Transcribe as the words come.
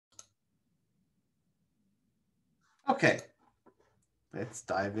Okay, let's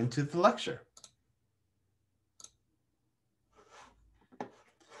dive into the lecture.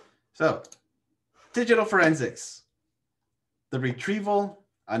 So, digital forensics, the retrieval,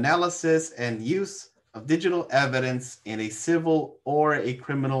 analysis, and use of digital evidence in a civil or a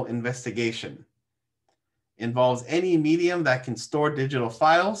criminal investigation. Involves any medium that can store digital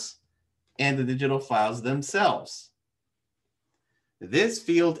files and the digital files themselves. This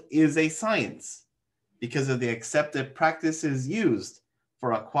field is a science because of the accepted practices used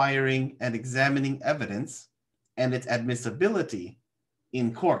for acquiring and examining evidence and its admissibility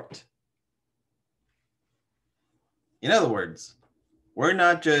in court. In other words, we're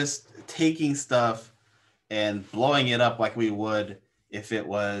not just taking stuff and blowing it up like we would if it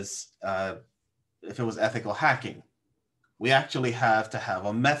was ethical hacking. We actually have to have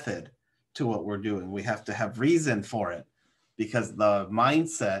a method to what we're doing. We have to have reason for it, because the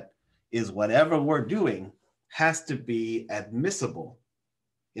mindset is whatever we're doing has to be admissible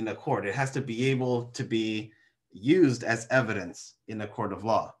in a court. It has to be able to be used as evidence in a court of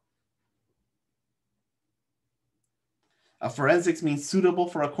law. Forensics means suitable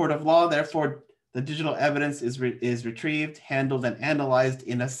for a court of law. Therefore, the digital evidence is retrieved, handled, and analyzed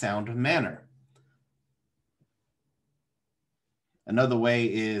in a sound manner. Another way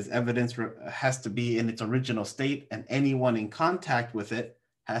is evidence has to be in its original state, and anyone in contact with it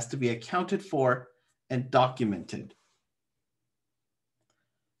has to be accounted for and documented.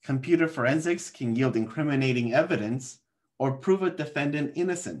 Computer forensics can yield incriminating evidence or prove a defendant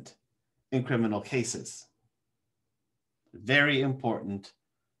innocent in criminal cases. Very important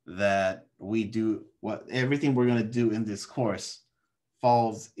that we do everything we're going to do in this course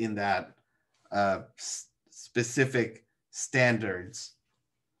falls in that specific standards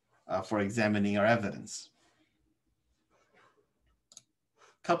for examining our evidence.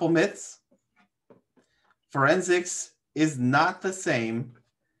 Couple myths. Forensics is not the same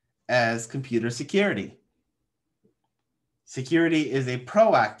as computer security. Security is a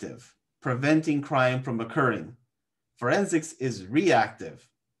proactive, preventing crime from occurring. Forensics is reactive.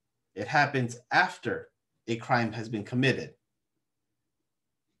 It happens after a crime has been committed.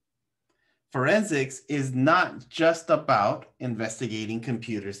 Forensics is not just about investigating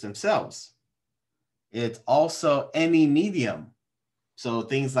computers themselves. It's also any medium. So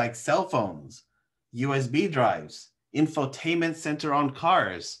things like cell phones, USB drives, infotainment center on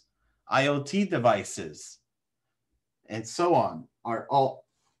cars, IoT devices, and so on are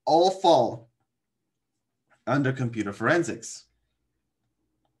all fall under computer forensics.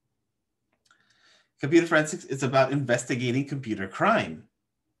 Computer forensics is about investigating computer crime.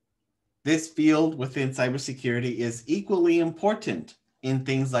 This field within cybersecurity is equally important in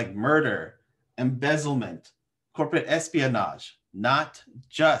things like murder, embezzlement, corporate espionage, not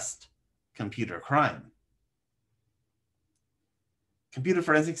just computer crime. Computer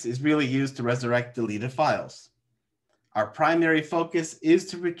forensics is really used to resurrect deleted files. Our primary focus is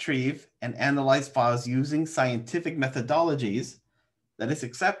to retrieve and analyze files using scientific methodologies that is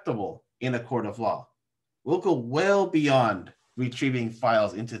acceptable in a court of law. We'll go well beyond retrieving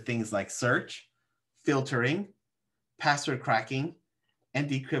files into things like search, filtering, password cracking, and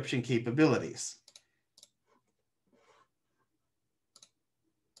decryption capabilities.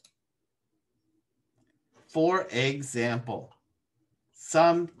 For example,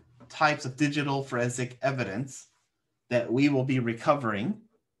 some types of digital forensic evidence that we will be recovering: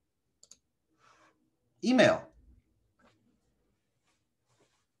 email,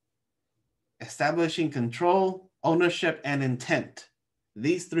 establishing control, ownership, and intent.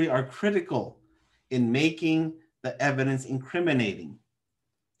 These three are critical in making the evidence incriminating.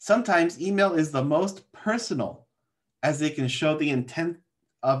 Sometimes email is the most personal, as it can show the intent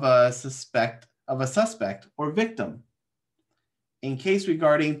of a suspect or victim. In case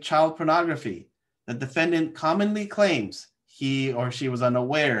regarding child pornography, the defendant commonly claims he or she was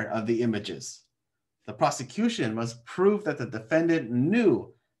unaware of the images. The prosecution must prove that the defendant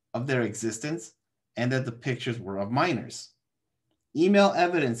knew of their existence and that the pictures were of minors. Email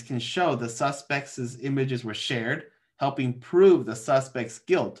evidence can show the suspect's images were shared, helping prove the suspect's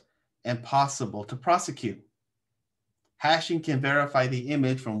guilt and possible to prosecute. Hashing can verify the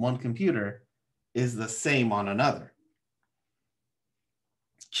image from one computer is the same on another.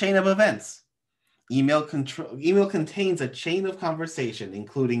 Chain of events. Email contains a chain of conversation,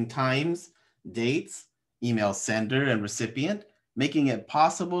 including times, dates, email sender and recipient, making it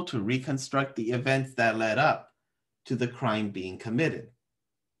possible to reconstruct the events that led up to the crime being committed.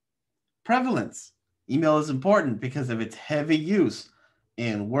 Prevalence. Email is important because of its heavy use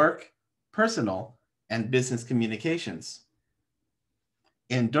in work, personal, and business communications.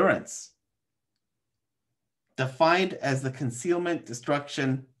 Endurance. defined as the concealment,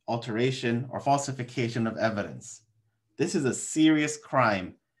 destruction, alteration, or falsification of evidence. This is a serious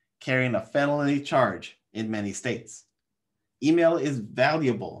crime carrying a felony charge in many states. Email is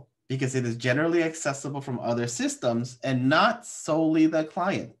valuable because it is generally accessible from other systems and not solely the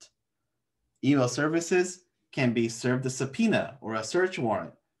client. Email services can be served a subpoena or a search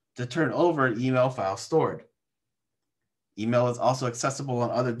warrant to turn over email files stored. Email is also accessible on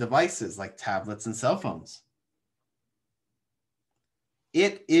other devices like tablets and cell phones.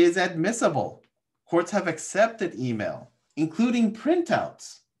 It is admissible. Courts have accepted email, including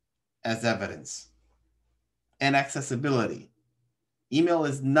printouts, as evidence. And accessibility. Email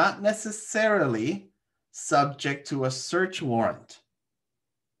is not necessarily subject to a search warrant.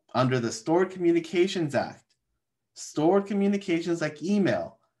 Under the Stored Communications Act, stored communications like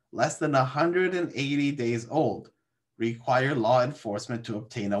email, less than 180 days old, require law enforcement to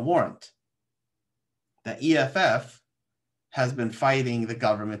obtain a warrant. The EFF has been fighting the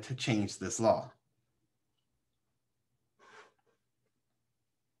government to change this law.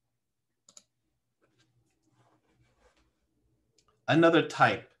 Another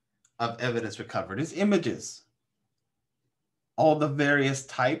type of evidence recovered is images. All the various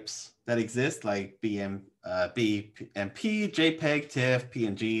types that exist, like BMP, JPEG, TIFF,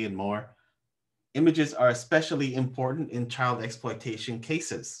 PNG, and more. Images are especially important in child exploitation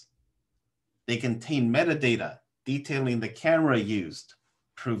cases. They contain metadata detailing the camera used,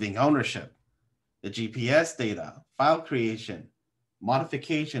 proving ownership, the GPS data, file creation,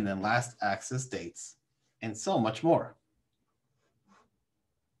 modification, and last access dates, and so much more.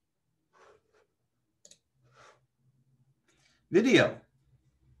 Video.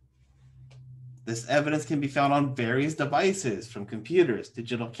 This evidence can be found on various devices, from computers,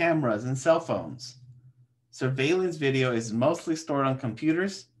 digital cameras, and cell phones. Surveillance video is mostly stored on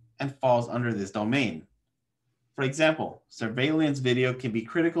computers and falls under this domain. For example, surveillance video can be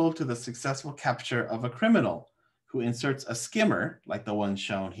critical to the successful capture of a criminal who inserts a skimmer, like the one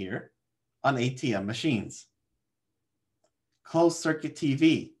shown here, on ATM machines. Closed-circuit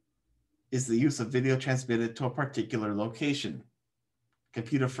TV is the use of video transmitted to a particular location.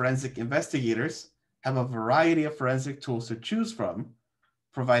 Computer forensic investigators have a variety of forensic tools to choose from,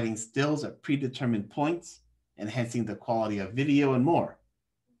 providing stills at predetermined points, enhancing the quality of video, and more.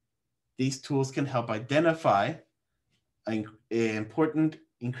 These tools can help identify important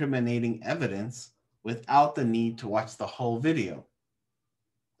incriminating evidence without the need to watch the whole video,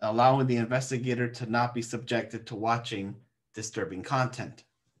 allowing the investigator to not be subjected to watching disturbing content.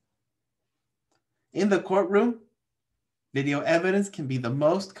 In the courtroom, video evidence can be the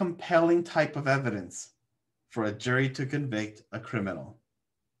most compelling type of evidence for a jury to convict a criminal.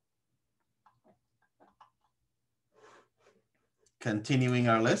 Continuing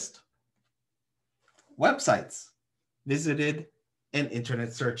our list, websites visited and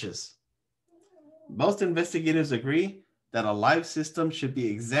internet searches. Most investigators agree that a live system should be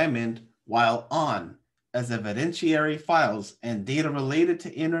examined while on, as evidentiary files and data related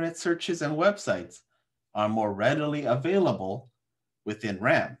to internet searches and websites are more readily available within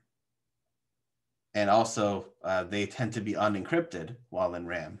RAM. And also, they tend to be unencrypted while in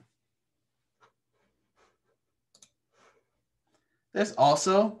RAM. There's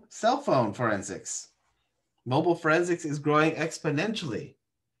also cell phone forensics. Mobile forensics is growing exponentially.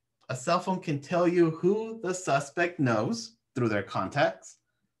 A cell phone can tell you who the suspect knows through their contacts,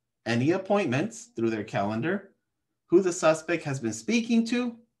 any appointments through their calendar, who the suspect has been speaking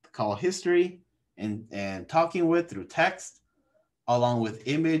to, call history, and talking with through text, along with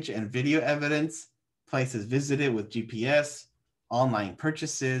image and video evidence, places visited with GPS, online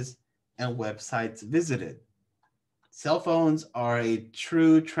purchases, and websites visited. Cell phones are a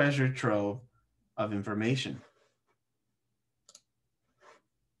true treasure trove of information.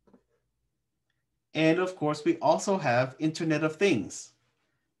 And of course, we also have Internet of Things.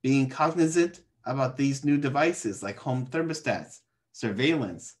 Being cognizant about these new devices like home thermostats,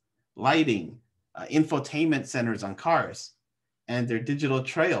 surveillance, lighting, infotainment centers on cars, and their digital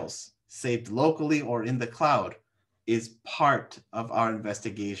trails saved locally or in the cloud is part of our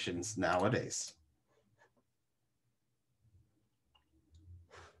investigations nowadays.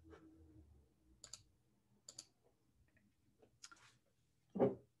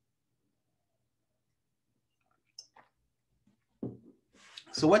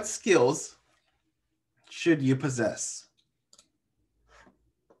 So what skills should you possess?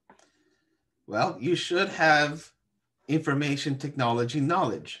 Well, you should have information technology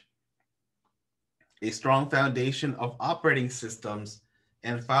knowledge, a strong foundation of operating systems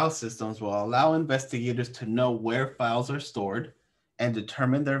and file systems will allow investigators to know where files are stored and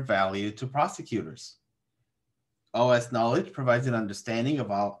determine their value to prosecutors. OS knowledge provides an understanding of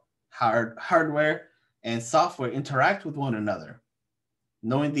how hardware and software interact with one another.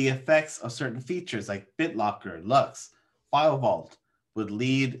 Knowing the effects of certain features like BitLocker, Lux, File Vault would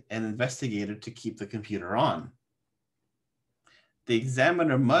lead an investigator to keep the computer on. The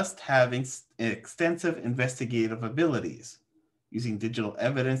examiner must have extensive investigative abilities, using digital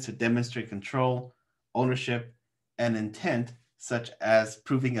evidence to demonstrate control, ownership, and intent, such as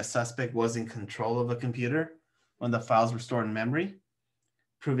proving a suspect was in control of a computer when the files were stored in memory,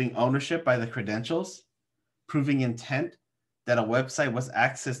 proving ownership by the credentials, proving intent that a website was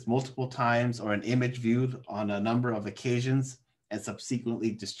accessed multiple times or an image viewed on a number of occasions and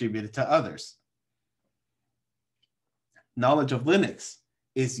subsequently distributed to others. Knowledge of Linux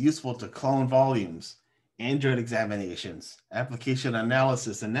is useful to clone volumes, Android examinations, application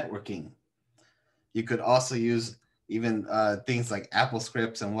analysis, and networking. You could also use even things like Apple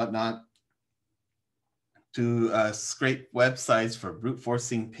scripts and whatnot to scrape websites for brute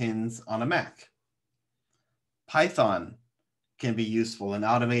forcing pins on a Mac. Python can be useful in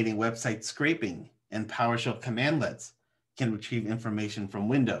automating website scraping, and PowerShell commandlets can retrieve information from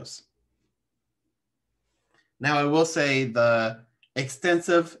Windows. Now, I will say the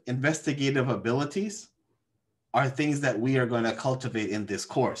extensive investigative abilities are things that we are going to cultivate in this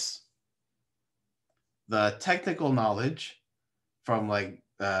course. The technical knowledge from like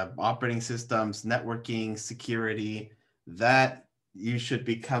operating systems, networking, security, that you should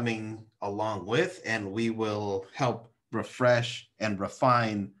be coming along with, and we will help refresh and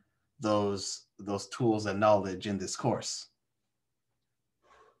refine those tools and knowledge in this course.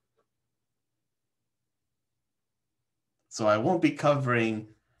 So I won't be covering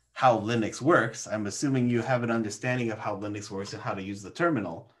how Linux works. I'm assuming you have an understanding of how Linux works and how to use the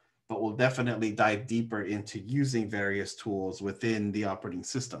terminal, but we'll definitely dive deeper into using various tools within the operating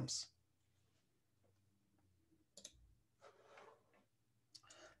systems.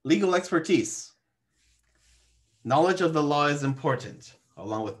 Legal expertise. Knowledge of the law is important,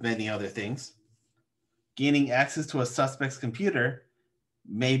 along with many other things. Gaining access to a suspect's computer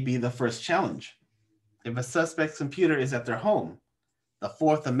may be the first challenge. If a suspect's computer is at their home, the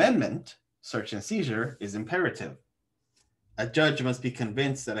Fourth Amendment, search and seizure, is imperative. A judge must be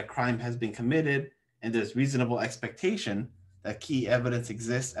convinced that a crime has been committed and there's reasonable expectation that key evidence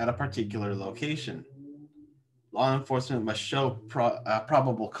exists at a particular location. Law enforcement must show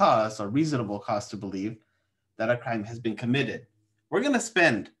probable cause or reasonable cause to believe that a crime has been committed. We're going to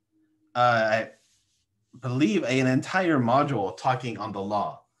spend, I believe, an entire module talking on the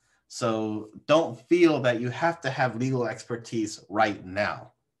law. So don't feel that you have to have legal expertise right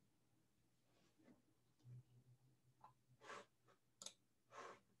now.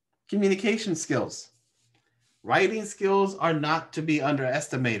 Communication skills. Writing skills are not to be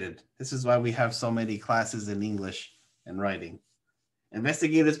underestimated. This is why we have so many classes in English and writing.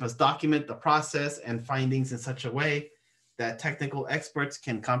 Investigators must document the process and findings in such a way that technical experts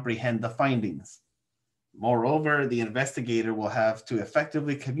can comprehend the findings. Moreover, the investigator will have to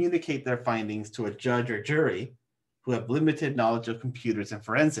effectively communicate their findings to a judge or jury who have limited knowledge of computers and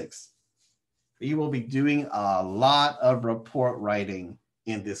forensics. We will be doing a lot of report writing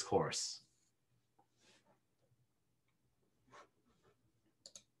in this course.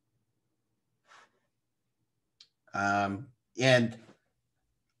 And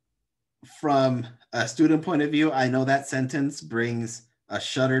from a student point of view, I know that sentence brings a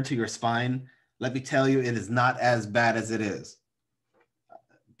shudder to your spine. Let me tell you, it is not as bad as it is.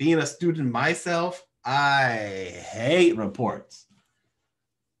 Being a student myself, I hate reports.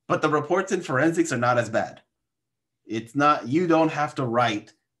 But the reports in forensics are not as bad. It's not, you don't have to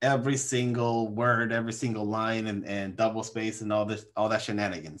write every single word, every single line and double space and all that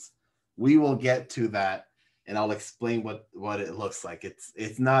shenanigans. We will get to that and I'll explain what it looks like.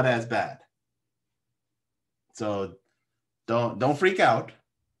 It's not as bad. So don't freak out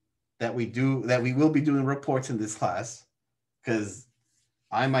that we will be doing reports in this class, because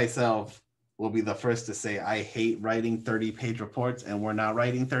I myself will be the first to say I hate writing 30-page reports, and we're not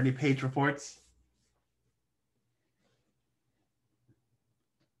writing 30-page reports.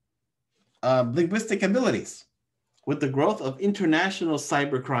 Linguistic abilities. With the growth of international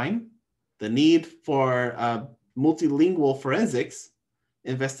cybercrime, the need for multilingual forensics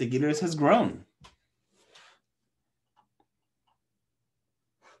investigators has grown.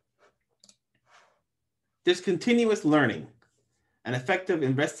 There's continuous learning. An effective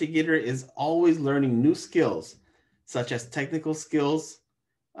investigator is always learning new skills, such as technical skills,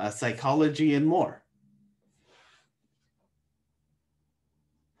 psychology, and more.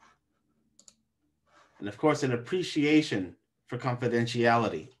 And of course, an appreciation for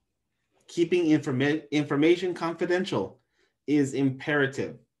confidentiality. Keeping information confidential is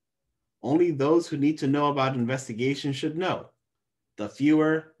imperative. Only those who need to know about investigation should know. The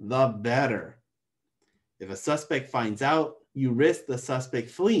fewer, the better. If a suspect finds out, you risk the suspect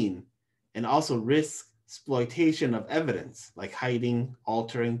fleeing and also risk exploitation of evidence, like hiding,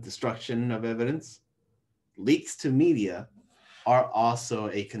 altering, destruction of evidence. Leaks to media are also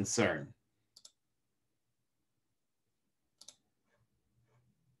a concern.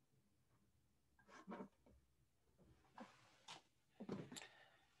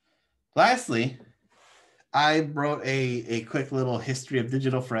 Lastly, I wrote a quick little history of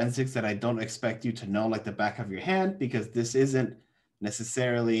digital forensics that I don't expect you to know like the back of your hand, because this isn't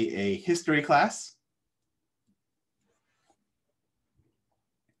necessarily a history class.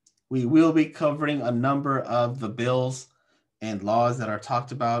 We will be covering a number of the bills and laws that are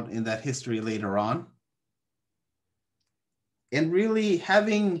talked about in that history later on. And really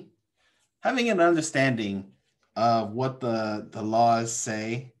having an understanding of what the laws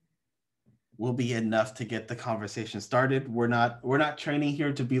say will be enough to get the conversation started. We're not training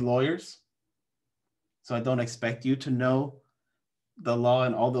here to be lawyers. So I don't expect you to know the law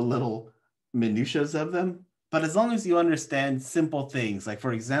and all the little minutiae of them. But as long as you understand simple things, like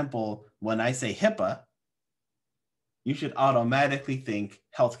for example, when I say HIPAA, you should automatically think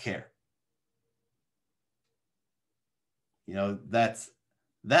healthcare. You know,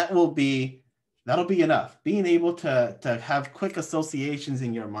 that'll be enough. Being able to have quick associations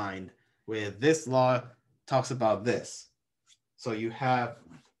in your mind with this law talks about this. So you have,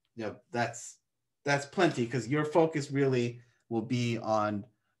 you know, that's plenty, because your focus really will be on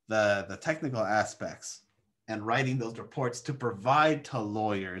the technical aspects and writing those reports to provide to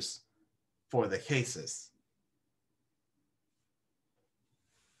lawyers for the cases.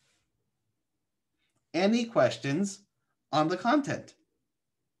 Any questions on the content?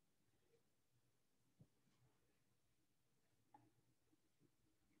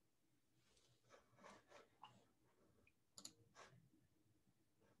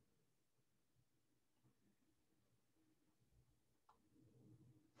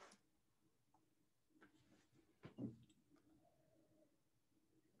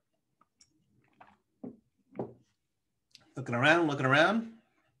 Looking around.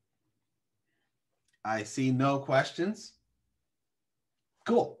 I see no questions.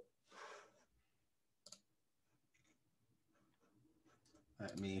 Cool.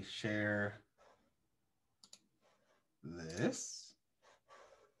 Let me share this.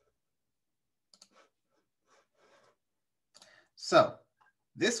 So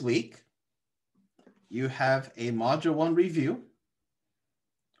this week, you have a Module 1 review,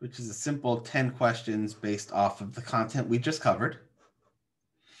 which is a simple 10 questions based off of the content we just covered.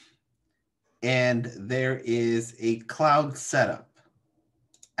 And there is a cloud setup.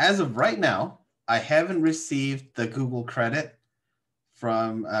 As of right now, I haven't received the Google credit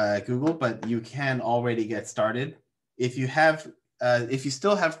from Google, but you can already get started. If you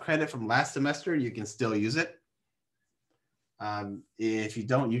still have credit from last semester, you can still use it. If you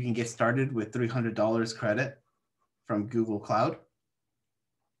don't, you can get started with $300 credit from Google Cloud.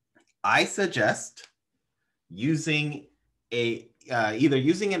 I suggest using either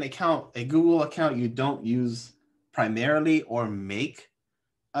using an account, a Google account you don't use primarily, or make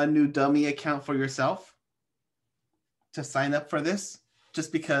a new dummy account for yourself to sign up for this,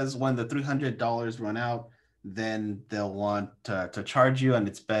 just because when the $300 run out, then they'll want to charge you, and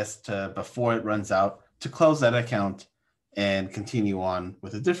it's best to, before it runs out, to close that account and continue on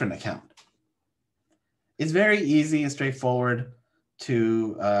with a different account. It's very easy and straightforward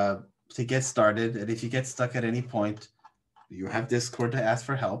to get started, and if you get stuck at any point, you have Discord to ask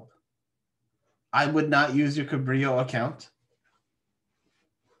for help. I would not use your Cabrillo account.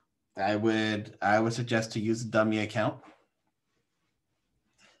 I would suggest to use a dummy account.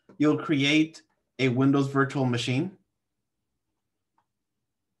 You'll create a Windows virtual machine.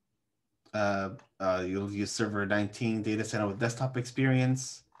 You'll use server 19 data center with desktop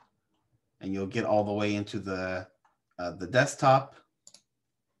experience, and you'll get all the way into the desktop.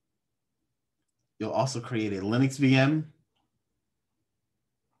 You'll also create a Linux VM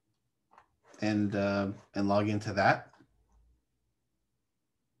and log into that.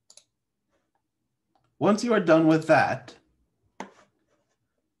 Once you are done with that,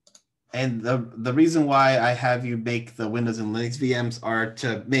 and the reason why I have you make the Windows and Linux VMs are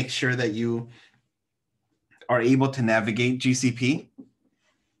to make sure that you are able to navigate GCP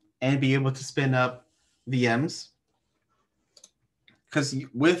and be able to spin up VMs. Because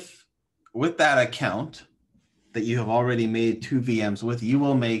with that account that you have already made 2 VMs with, you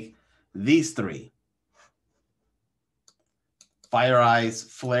will make these 3. FireEye's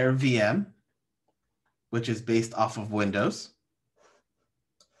Flare VM, which is based off of Windows,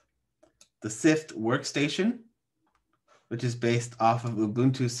 the Sift Workstation, which is based off of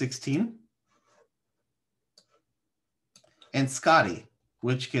Ubuntu 16, and Scotty,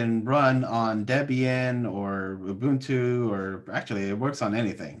 which can run on Debian or Ubuntu, or actually it works on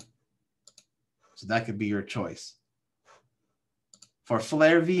anything. So that could be your choice. For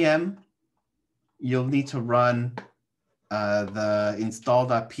Flare VM, you'll need to run the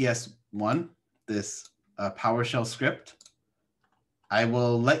install.ps1, this PowerShell script. I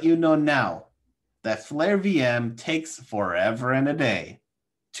will let you know now that Flare VM takes forever and a day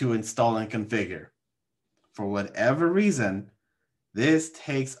to install and configure. For whatever reason, this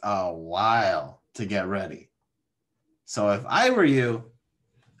takes a while to get ready. So if I were you,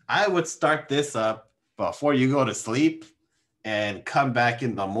 I would start this up before you go to sleep and come back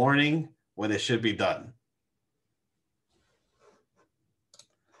in the morning when it should be done.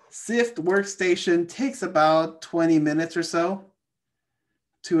 Sift Workstation takes about 20 minutes or so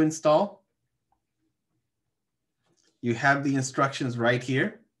to install. You have the instructions right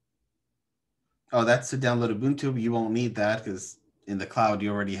here. Oh, that's to download Ubuntu, but you won't need that because in the cloud,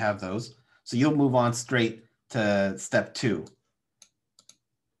 you already have those. So you'll move on straight to step 2.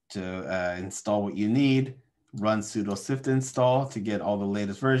 To install what you need, run sudo sift install to get all the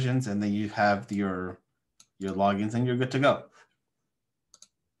latest versions, and then you have your logins and you're good to go.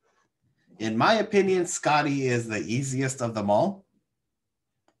 In my opinion, Scotty is the easiest of them all.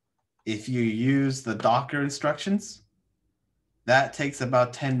 If you use the Docker instructions, that takes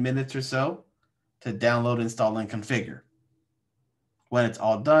about 10 minutes or so to download, install, and configure. When it's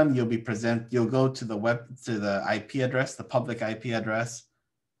all done, you'll go to the IP address, the public IP address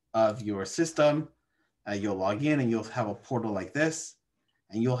of your system. You'll log in and you'll have a portal like this,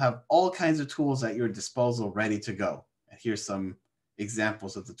 and you'll have all kinds of tools at your disposal ready to go. And here's some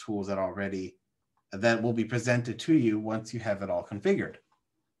examples of the tools that will be presented to you once you have it all configured.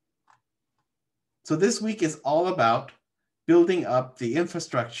 So this week is all about building up the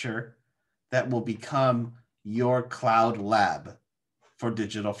infrastructure that will become your cloud lab for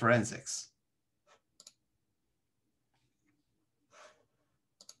digital forensics.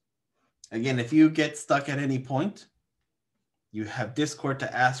 Again, if you get stuck at any point, you have Discord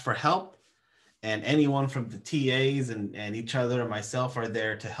to ask for help, and anyone from the TAs and each other and myself are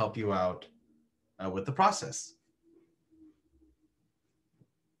there to help you out with the process.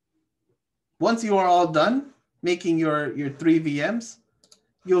 Once you are all done making your 3 VMs,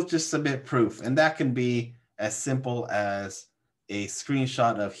 you'll just submit proof. And that can be as simple as a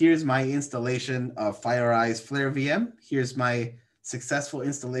screenshot of, here's my installation of FireEye's Flare VM. Here's my successful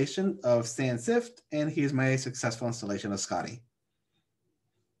installation of SANSIFT. And here's my successful installation of Scotty.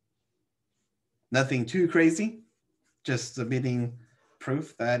 Nothing too crazy, just submitting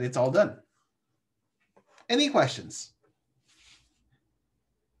proof that it's all done. Any questions?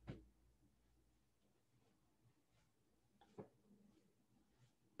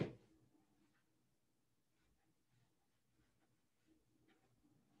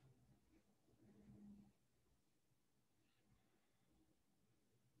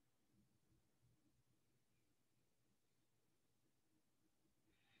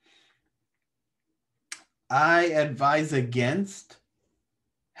 I advise against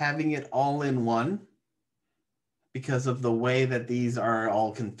having it all in one because of the way that these are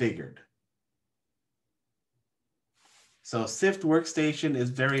all configured. So Sift Workstation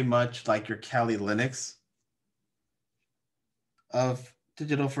is very much like your Kali Linux of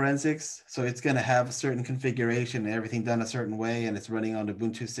digital forensics. So it's going to have a certain configuration and everything done a certain way, and it's running on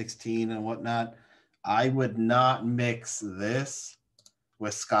Ubuntu 16 and whatnot. I would not mix this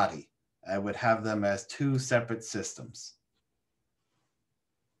with Scotty. I would have them as 2 separate systems.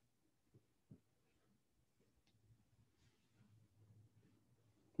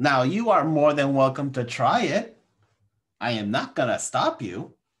 Now, you are more than welcome to try it. I am not going to stop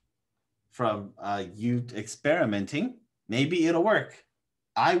you from you experimenting. Maybe it'll work.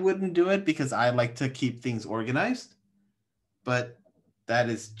 I wouldn't do it because I like to keep things organized, but that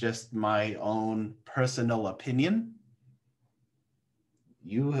is just my own personal opinion.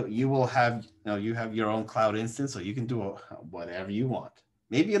 You will have, you have your own cloud instance, so you can do whatever you want.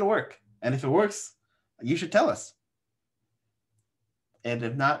 Maybe it'll work. And if it works, you should tell us. And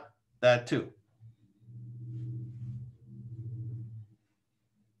if not, that too.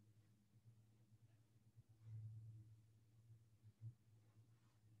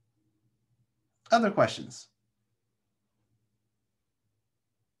 Other questions?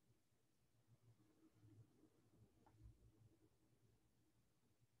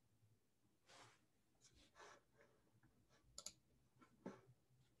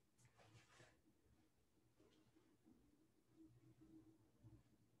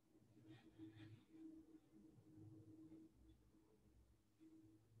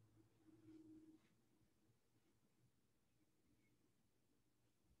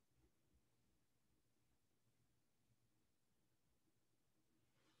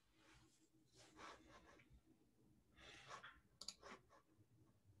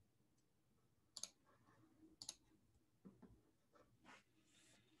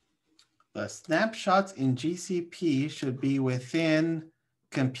 The snapshots in GCP should be within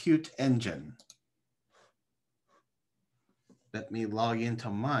Compute Engine. Let me log into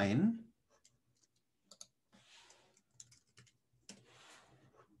mine.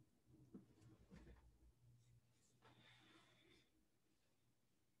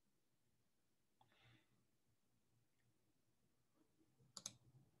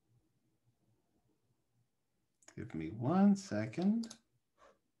 Give me 1 second.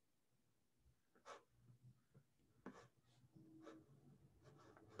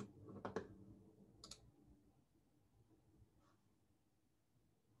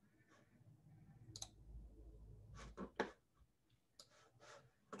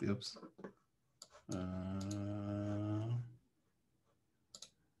 Oops.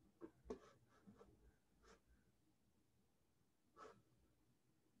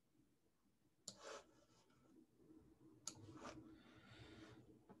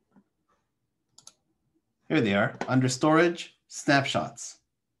 Here they are, under storage, snapshots.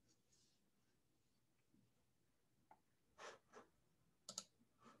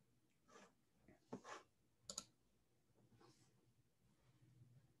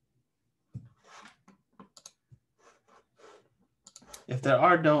 If there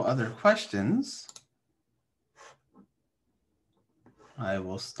are no other questions, I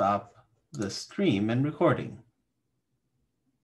will stop the stream and recording.